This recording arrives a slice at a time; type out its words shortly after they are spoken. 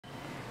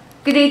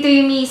Good day to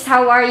you, Miss.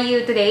 How are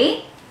you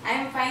today?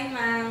 I'm fine,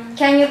 ma'am.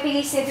 Can you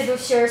please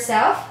introduce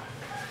yourself?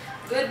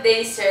 Good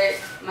day, sir.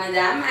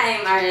 Madam,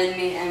 I am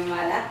Arianne. I'm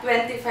Ualat,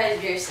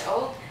 25 years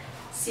old,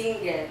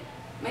 single.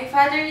 My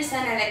father is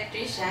an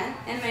electrician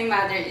and my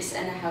mother is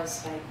a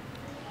housewife.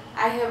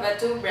 I have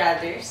two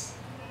brothers.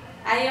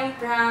 I am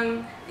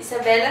from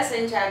Isabela,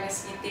 Santiago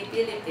City,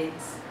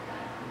 Philippines.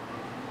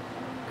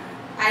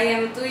 I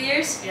am 2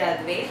 years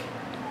graduate.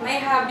 My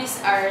hobbies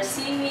are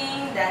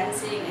singing,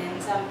 dancing, and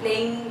some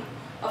playing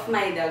of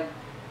my dog.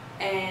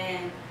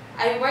 And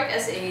I work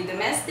as a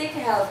domestic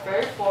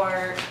helper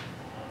for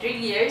 3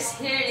 years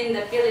here in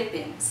the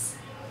Philippines.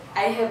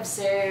 I have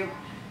served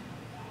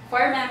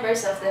 4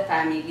 members of the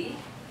family,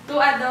 2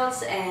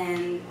 adults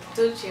and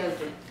 2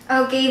 children.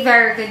 Okay,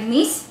 very good,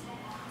 Miss.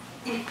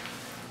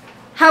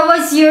 How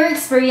was your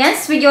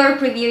experience with your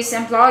previous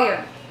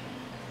employer?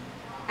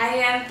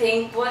 I am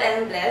thankful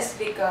and blessed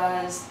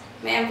because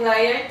my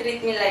employer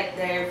treat me like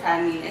their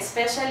family,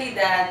 especially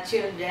the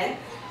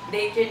children.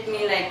 They treat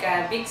me like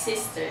a big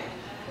sister.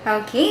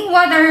 Okay,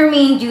 what are your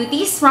main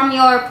duties from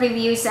your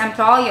previous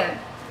employer?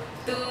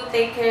 To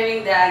take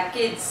care of the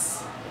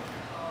kids.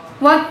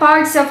 What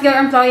parts of your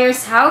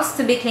employer's house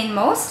to be clean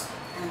most?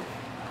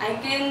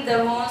 I clean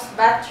the most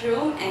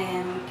bathroom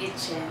and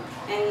kitchen.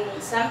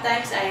 And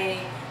sometimes I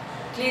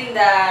clean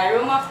the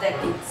room of the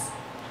kids.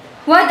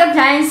 What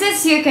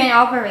appliances you can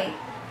operate?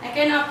 I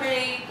can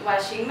operate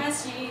washing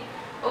machine,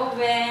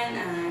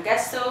 oven,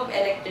 gas stove,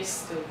 electric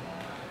stove.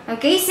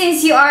 Okay,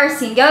 since you are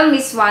single,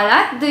 Miss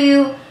Ualat,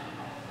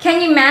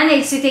 can you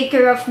manage to take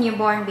care of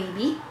newborn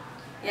baby?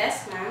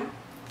 Yes, ma'am.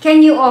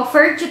 Can you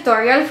offer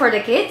tutorial for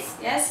the kids?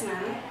 Yes,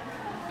 ma'am.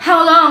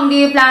 How long do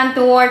you plan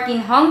to work in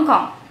Hong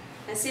Kong?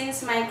 And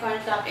since my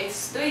contract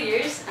is 2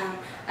 years,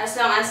 as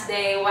long as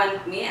they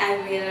want me, I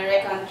will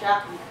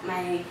recontract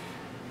my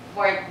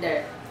work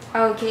there.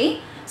 Okay.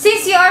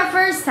 Since you are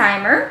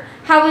first-timer,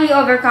 how will you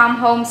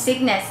overcome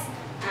homesickness?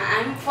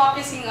 I'm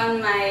focusing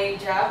on my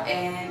job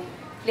and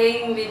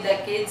playing with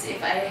the kids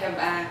if I have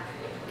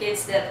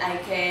kids that I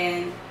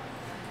can.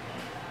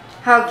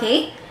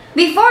 Okay.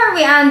 Before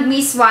we end,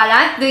 Miss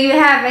Ualat, do you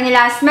have any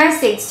last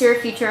message to your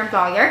future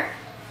employer?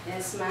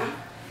 Yes, ma'am.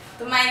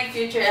 To my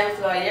future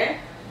employer,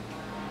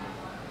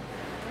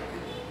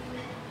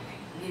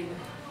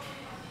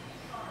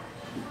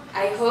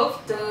 I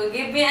hope to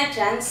give me a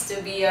chance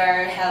to be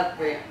your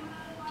helper.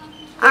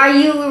 Are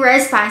you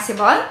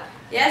responsible?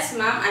 Yes,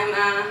 ma'am. I'm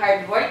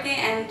hardworking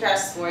and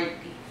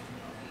trustworthy.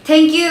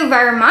 Thank you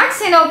very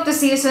much and hope to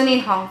see you soon in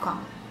Hong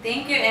Kong.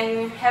 Thank you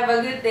and have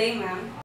a good day, ma'am.